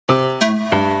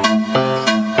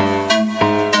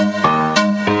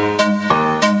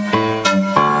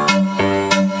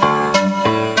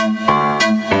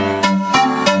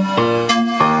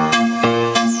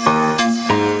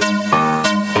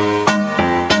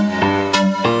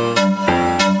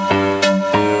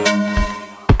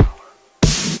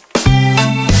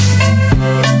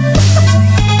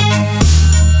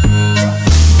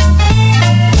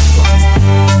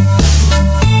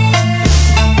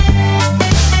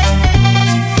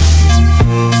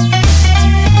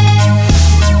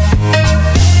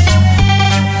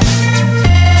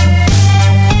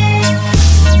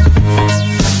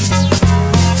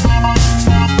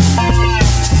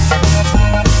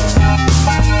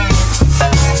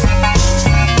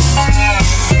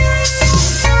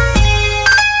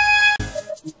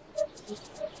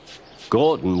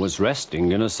Gordon was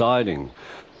resting in a siding.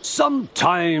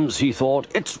 Sometimes, he thought,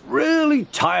 it's really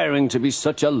tiring to be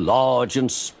such a large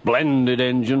and splendid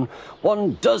engine.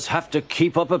 One does have to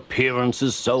keep up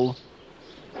appearances so.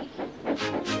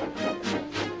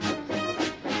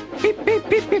 Beep, beep,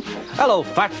 beep, beep. Hello,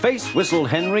 fat face, whistled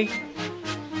Henry.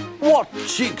 What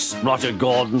cheeks, spluttered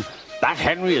Gordon. That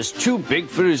Henry is too big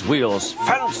for his wheels.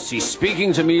 Fancy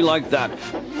speaking to me like that.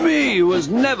 Me, who has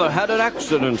never had an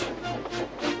accident.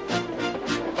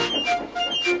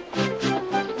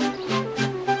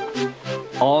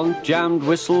 Aren't jammed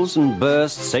whistles and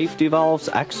burst safety valves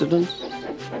accidents?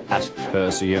 Asked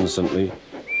Percy innocently.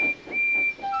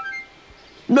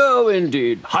 No,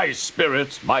 indeed. High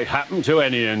spirits might happen to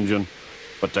any engine.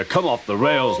 But to come off the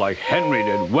rails like Henry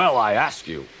did, well, I ask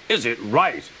you, is it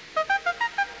right?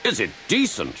 Is it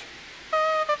decent?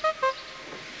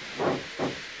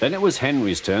 Then it was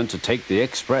Henry's turn to take the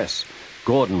express.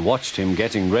 Gordon watched him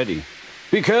getting ready.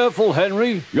 Be careful,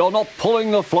 Henry. You're not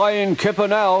pulling the flying kipper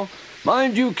now.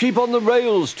 Mind you keep on the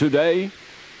rails today.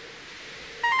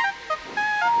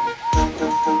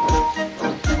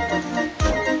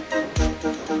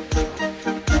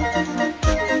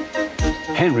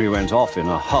 Henry went off in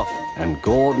a huff, and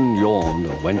Gordon yawned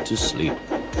and went to sleep.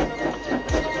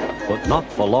 But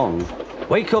not for long.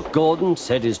 Wake up, Gordon,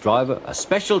 said his driver. A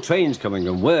special train's coming,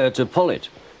 and where to pull it?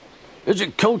 Is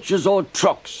it coaches or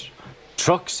trucks?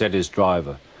 Trucks, said his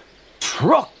driver.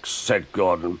 Trucks, said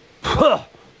Gordon. Puh!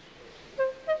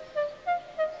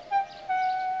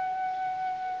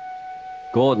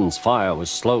 Gordon's fire was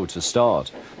slow to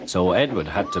start, so Edward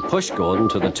had to push Gordon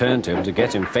to the turntable to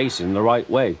get him facing the right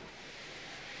way.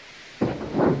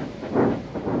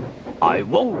 I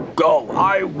won't go,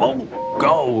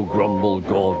 grumbled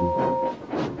Gordon.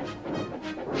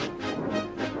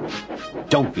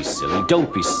 Don't be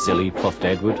silly, puffed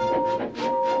Edward.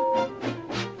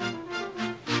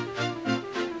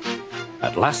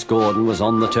 At last Gordon was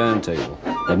on the turntable.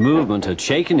 The movement had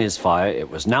shaken his fire. It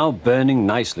was now burning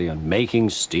nicely and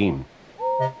making steam.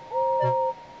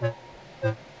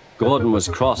 Gordon was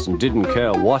cross and didn't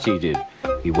care what he did.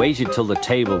 He waited till the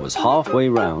table was halfway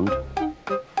round.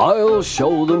 I'll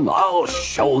show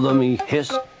them, he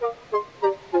hissed.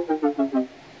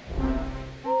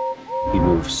 He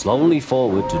moved slowly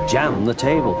forward to jam the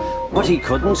table, but he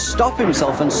couldn't stop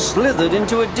himself and slithered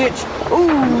into a ditch.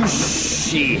 Ooh,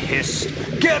 she hissed.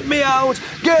 Get me out!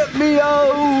 Get me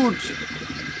out!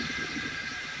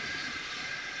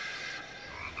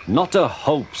 Not a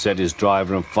hope, said his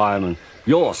driver and fireman.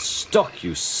 You're stuck,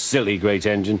 you silly great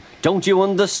engine. Don't you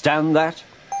understand that?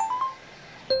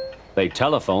 They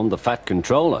telephoned the Fat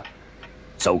Controller.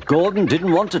 So Gordon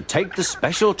didn't want to take the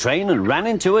special train and ran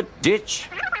into a ditch.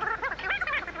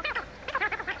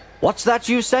 What's that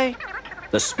you say?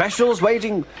 The special's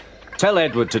waiting. Tell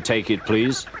Edward to take it,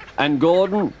 please. And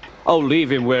Gordon? Oh,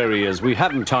 leave him where he is. We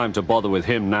haven't time to bother with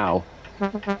him now.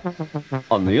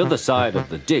 On the other side of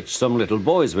the ditch, some little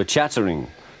boys were chattering.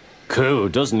 Coo,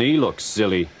 doesn't he look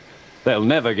silly? They'll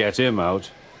never get him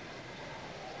out.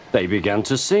 They began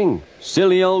to sing.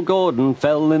 Silly old Gordon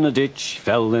fell in a ditch,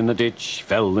 fell in a ditch,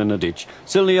 fell in a ditch.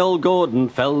 Silly old Gordon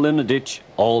fell in a ditch,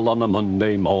 all on a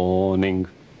Monday morning.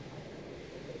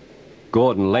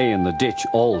 Gordon lay in the ditch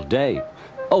all day.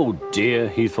 Oh dear,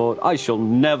 he thought, I shall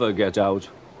never get out.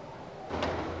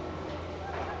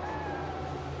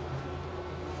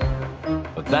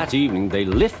 But that evening they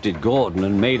lifted Gordon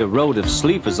and made a road of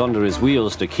sleepers under his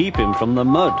wheels to keep him from the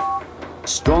mud.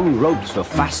 Strong ropes were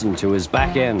fastened to his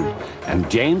back end, and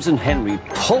James and Henry,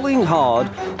 pulling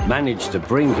hard, managed to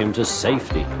bring him to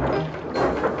safety.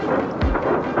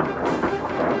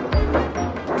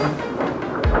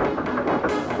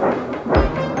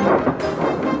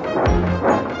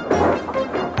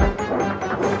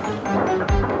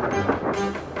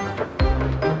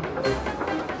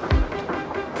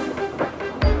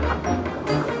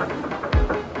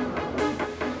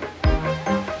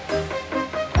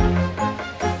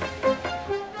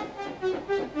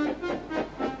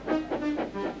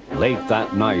 Late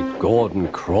that night, Gordon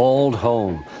crawled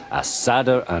home, a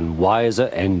sadder and wiser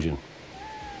engine.